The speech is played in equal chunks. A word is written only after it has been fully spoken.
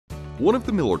One of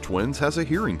the Miller twins has a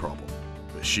hearing problem.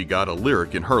 She got a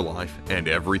lyric in her life and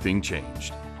everything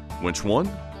changed. Which one?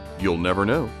 You'll never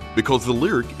know, because the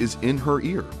lyric is in her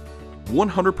ear.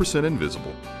 100%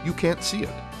 invisible, you can't see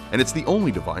it, and it's the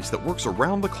only device that works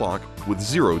around the clock with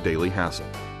zero daily hassle.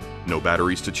 No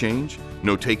batteries to change,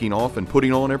 no taking off and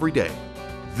putting on every day.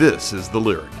 This is the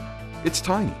Lyric. It's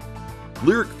tiny.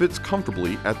 Lyric fits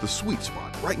comfortably at the sweet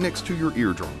spot right next to your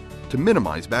eardrum to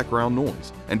minimize background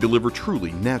noise and deliver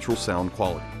truly natural sound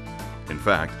quality. In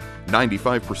fact,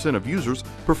 95% of users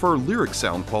prefer Lyric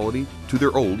sound quality to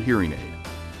their old hearing aid.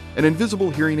 An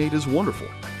invisible hearing aid is wonderful.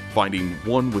 Finding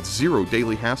one with zero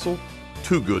daily hassle?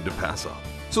 Too good to pass up.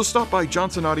 So stop by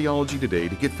Johnson Audiology today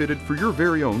to get fitted for your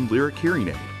very own Lyric hearing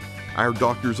aid. Our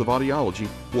doctors of audiology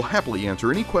will happily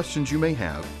answer any questions you may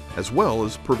have, as well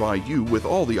as provide you with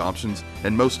all the options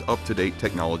and most up-to-date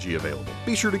technology available.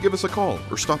 Be sure to give us a call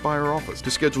or stop by our office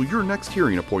to schedule your next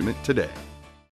hearing appointment today.